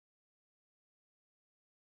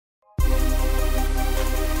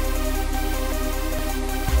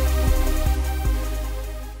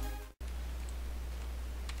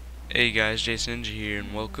Hey guys, Jason Ninja here,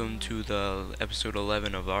 and welcome to the episode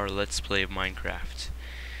 11 of our Let's Play of Minecraft.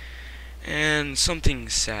 And something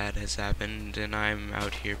sad has happened, and I'm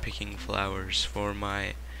out here picking flowers for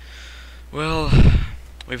my... Well,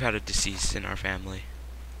 we've had a deceased in our family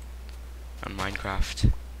on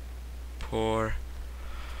Minecraft. Poor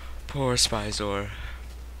Spyzor.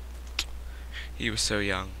 He was so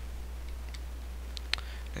young.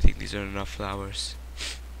 I think these are enough flowers.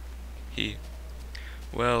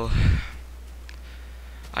 Well,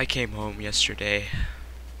 I came home yesterday,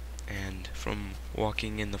 and from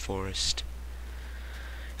walking in the forest,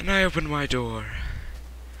 and I opened my door,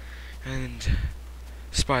 and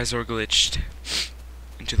Spyzor glitched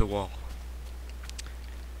into the wall,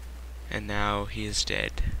 and now he is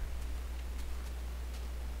dead,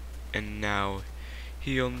 and now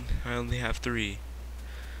I only have 3,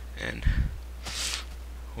 and,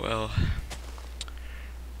 well...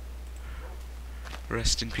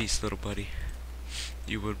 Rest in peace, little buddy.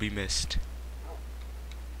 You will be missed.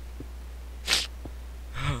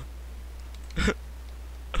 Oh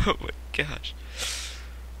my gosh.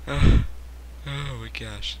 Oh my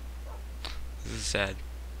gosh. This is sad.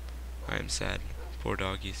 I am sad. Poor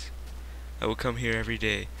doggies. I will come here every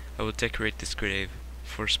day. I will decorate this grave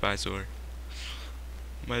for Spyzor,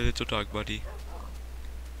 my little dog buddy.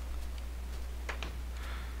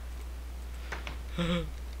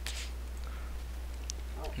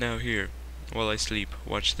 Now here, while I sleep,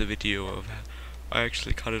 watch the video of I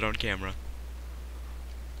actually caught it on camera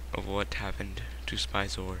of what happened to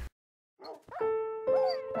Spyzor.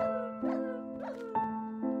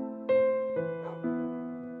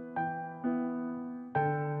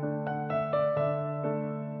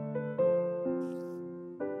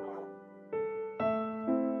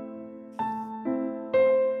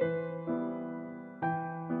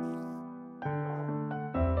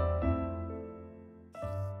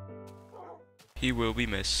 He will be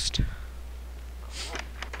missed.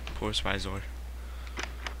 Poor Spyzor.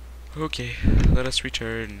 Okay, let us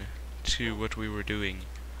return to what we were doing.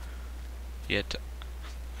 Yet,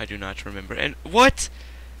 I do not remember. And what?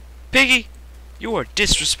 Piggy! You are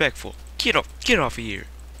disrespectful. Get off of here.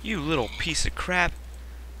 You little piece of crap.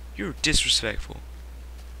 You're disrespectful.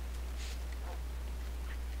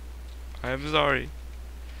 I'm sorry.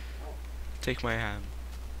 Take my ham.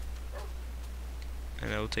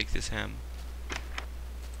 And I will take this ham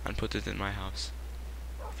and put it in my house.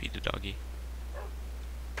 Feed the doggy.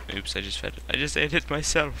 Oops, I just fed it. I just ate it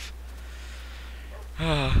myself.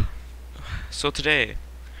 So today,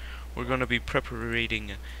 we're gonna be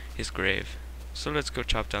preparing his grave. So let's go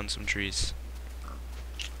chop down some trees.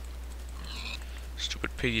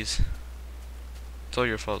 Stupid piggies. It's all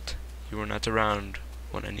your fault. You were not around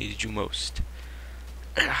when I needed you most.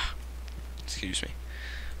 Excuse me.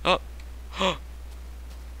 Oh!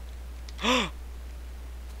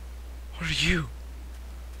 What are you?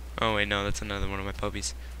 Oh wait, no, that's another one of my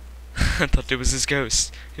puppies. I thought it was his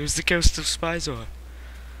ghost. It was the ghost of Spyzor.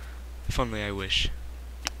 If only I wish.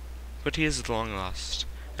 But he is long lost,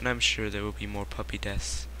 and I'm sure there will be more puppy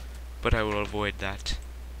deaths. But I will avoid that.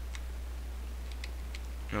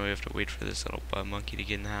 Now we have to wait for this little monkey to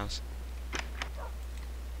get in the house.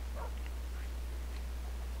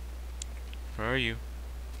 Where are you?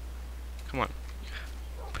 Come on.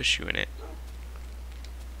 Push you in it.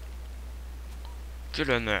 Get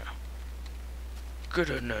in there. Get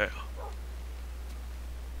in there.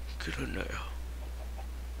 Get in there.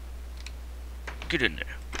 Get in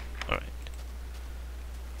there. Alright.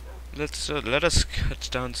 Let us cut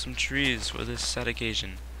down some trees for this sad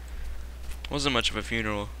occasion. Wasn't much of a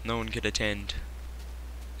funeral. No one could attend.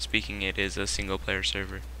 Speaking, it is a single player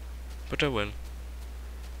server. But oh well.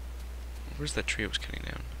 Where's that tree I was cutting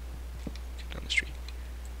down? Cut down this tree.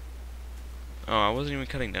 Oh, I wasn't even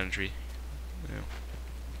cutting down a tree. No.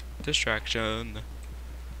 Distraction.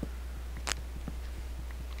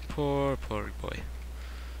 Poor boy.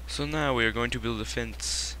 So now we are going to build a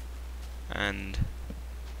fence and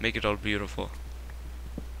make it all beautiful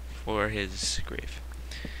for his grave.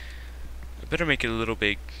 I better make it a little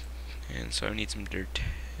big, and so I need some dirt.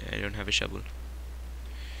 I don't have a shovel.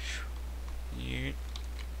 Yeah.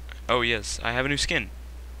 Oh yes, I have a new skin.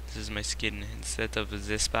 This is my skin instead of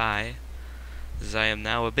the spy, as I am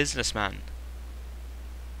now a businessman.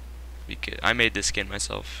 Because I made this skin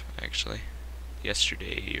myself, actually,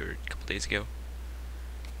 yesterday or a couple days ago.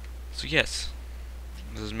 So yes,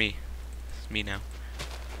 this is me. This is me now.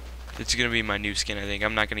 It's gonna be my new skin, I think.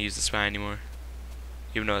 I'm not gonna use the spy anymore,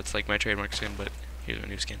 even though it's like my trademark skin. But here's my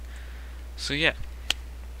new skin. So yeah,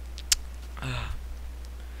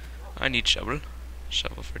 I need shovel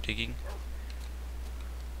for digging.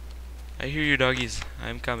 I hear you, doggies.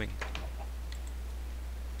 I'm coming.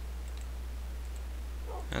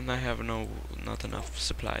 And I have not enough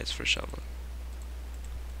supplies for shovel.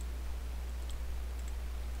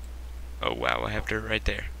 Oh wow, I have dirt right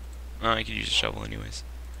there. I could use a shovel anyways.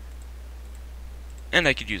 And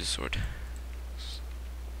I could use a sword.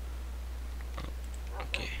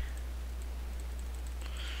 Okay.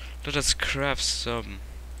 Let us craft some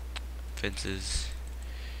fences.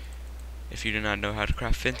 If you do not know how to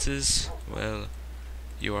craft fences, well,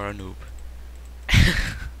 you are a noob.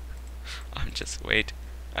 Wait.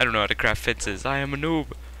 I don't know how to craft fences. I am a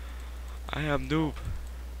noob. I am noob.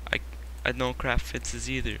 I don't craft fences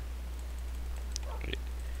either. Wait.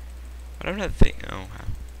 But I'm not thinking. Oh, how?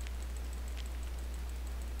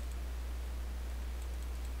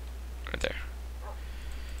 Right there.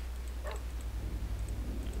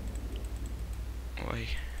 Why?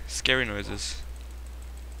 Scary noises.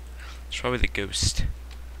 It's probably the ghost.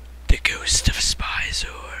 The ghost of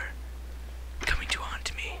Spizor coming to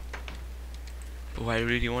haunt me. But why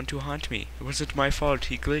would he want to haunt me? It wasn't my fault.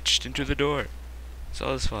 He glitched into the door. It's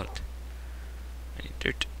all his fault. I need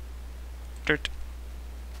dirt. Dirt.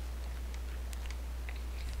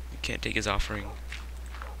 You can't take his offering.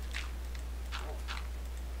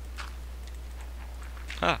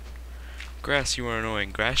 Ah. Grass, you are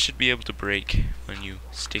annoying. Grass should be able to break when you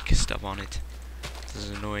stick stuff on it. This is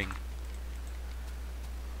annoying.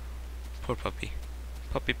 Poor puppy.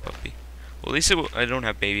 Puppy. Well, at least I don't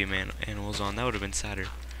have baby animals on. That would have been sadder.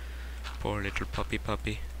 Poor little puppy.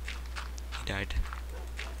 He died.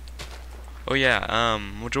 Oh yeah,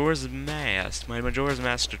 Majora's Mask. My Majora's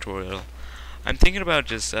Mask tutorial. I'm thinking about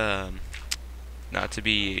just, not to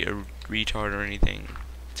be a retard or anything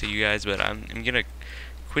to you guys, but I'm gonna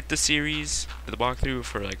quit the series, the walkthrough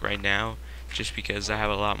for like right now, just because I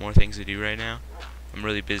have a lot more things to do right now. I'm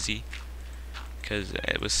really busy because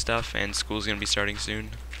it was stuff, and school's gonna be starting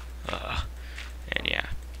soon. And yeah,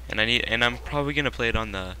 and I'm probably gonna play it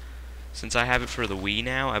on the. Since I have it for the Wii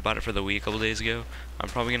now, I bought it for the Wii a couple days ago. I'm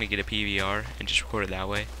probably gonna get a PVR and just record it that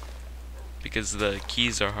way, because the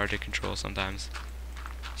keys are hard to control sometimes.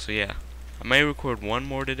 So yeah, I may record one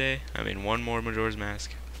more today. One more Majora's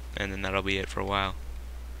Mask, and then that'll be it for a while.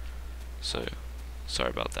 So, sorry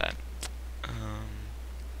about that.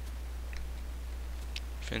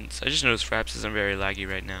 Fence. I just noticed Fraps isn't very laggy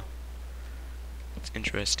right now. It's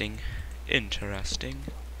interesting.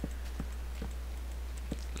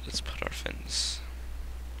 Let's put our fence.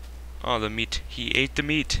 Oh, the meat. He ate the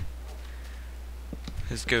meat.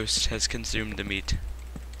 His ghost has consumed the meat.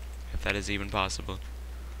 If that is even possible.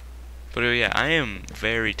 But yeah, I am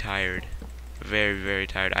very tired. Very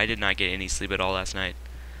tired. I did not get any sleep at all last night.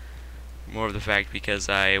 More of the fact because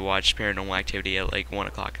I watched Paranormal Activity at like 1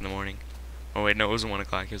 o'clock in the morning. Oh wait, no, it wasn't 1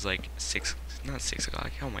 o'clock. It was like 6. Not 6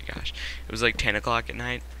 o'clock. Oh my gosh. It was like 10 o'clock at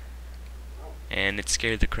night. And it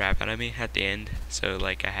scared the crap out of me at the end. So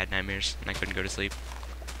like I had nightmares and I couldn't go to sleep.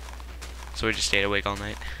 So I just stayed awake all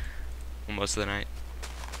night. Well, most of the night.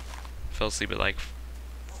 Fell asleep at like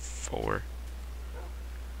 4.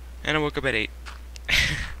 And I woke up at 8.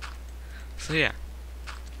 So yeah.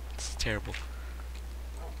 It's terrible.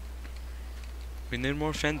 We need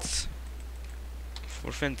more fence.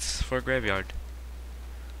 For a graveyard.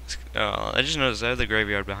 I just noticed I have the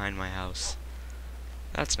graveyard behind my house.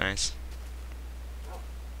 That's nice.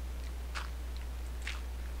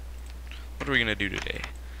 What are we gonna do today?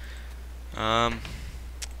 Well,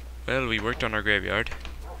 we worked on our graveyard.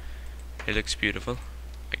 It looks beautiful,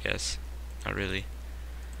 I guess. Not really.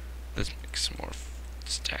 Let's make some more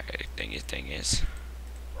static thingies.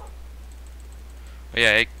 Oh,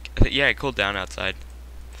 yeah, it cooled down outside.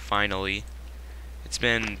 Finally.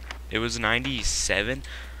 It was 97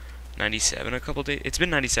 a couple days. It's been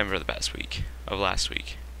 97 for the past week of last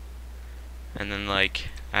week. And then like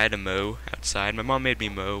I had to mow outside. My mom made me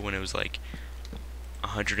mow when it was like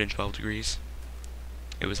 112 degrees.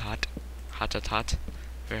 It was hot. Hot.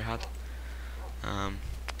 Very hot.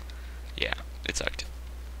 Yeah, it sucked.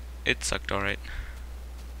 It sucked alright.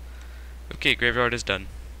 Okay, graveyard is done.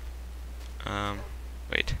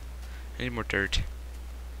 Wait. I need more dirt.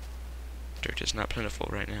 Dirt is not plentiful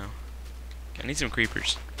right now. I need some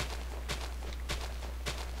creepers.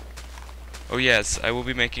 Oh yes, I will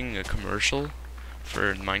be making a commercial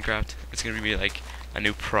for Minecraft. It's gonna be like a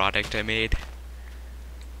new product I made.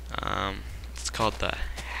 It's called the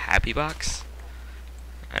Happy Box.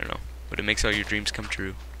 I don't know, but it makes all your dreams come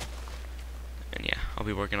true. And yeah, I'll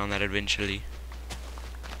be working on that eventually.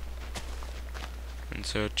 And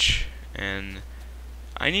such. And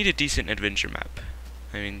I need a decent adventure map.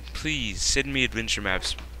 Please send me adventure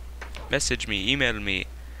maps. Message me, email me.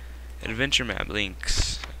 Adventure map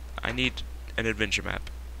links. I need an adventure map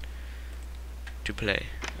to play.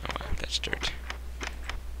 Oh wow, that's dirt.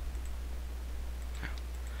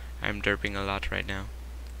 I'm derping a lot right now.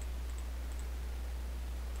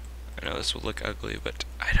 I know this will look ugly, but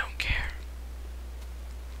I don't care.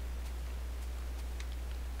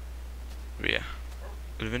 But yeah,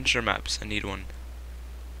 adventure maps, I need one.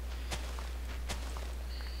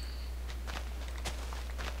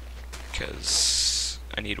 Because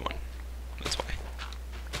I need one, that's why.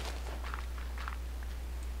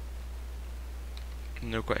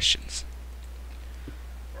 No questions.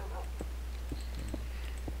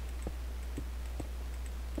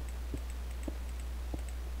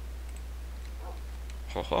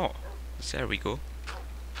 Ho ho, there we go.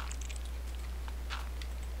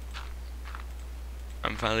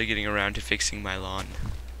 I'm finally getting around to fixing my lawn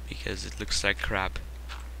because it looks like crap.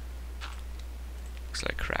 Looks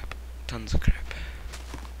like crap. Tons of crap.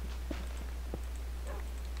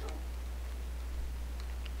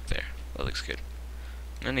 There, that looks good.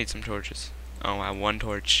 I need some torches. Oh wow, one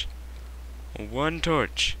torch. One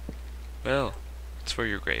torch. Well, it's for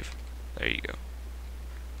your grave. There you go.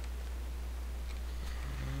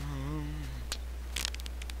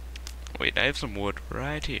 Wait, I have some wood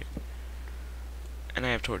right here. And I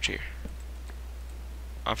have torch here.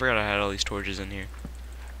 I forgot I had all these torches in here.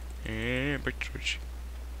 Yeah, brick torch.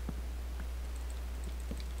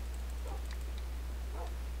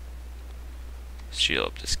 Shield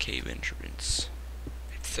up this cave entrance.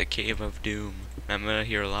 It's the cave of doom. I'm gonna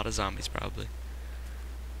hear a lot of zombies probably.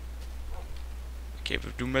 The cave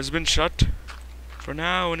of doom has been shut for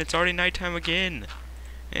now, and it's already nighttime again.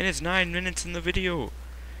 And it's 9 minutes in the video.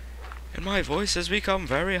 And my voice has become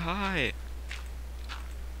very high.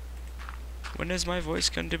 When is my voice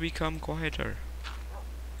going to become quieter?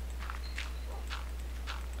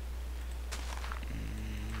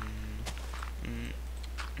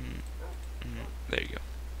 There you go.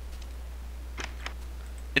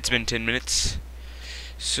 It's been 10 minutes.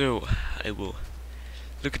 So, I will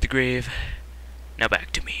look at the grave. Now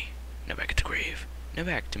back to me. Now back at the grave. Now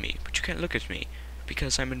back to me. But you can't look at me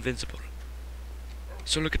because I'm invincible.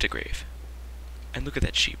 So look at the grave. And look at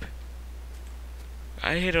that sheep.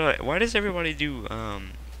 I hate it. Why does everybody do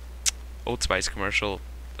Old Spice commercial,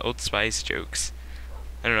 Old Spice jokes?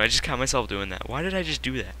 I don't know, I just caught myself doing that. Why did I just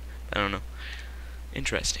do that? I don't know.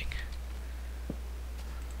 Interesting.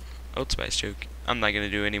 Old Spice joke. I'm not gonna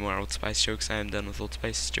do any more Old Spice jokes. I am done with Old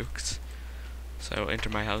Spice jokes. So I will enter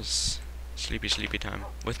my house. Sleepy, sleepy time.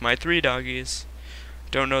 With my 3 doggies.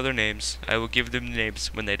 Don't know their names. I will give them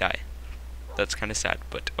names when they die. That's kinda sad,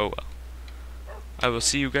 but oh well. I will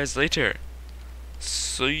see you guys later.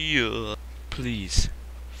 See ya. Please,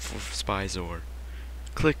 for Spyzor,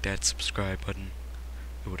 click that subscribe button.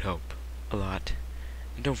 It would help a lot.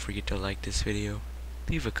 And don't forget to like this video.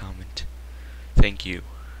 Leave a comment. Thank you.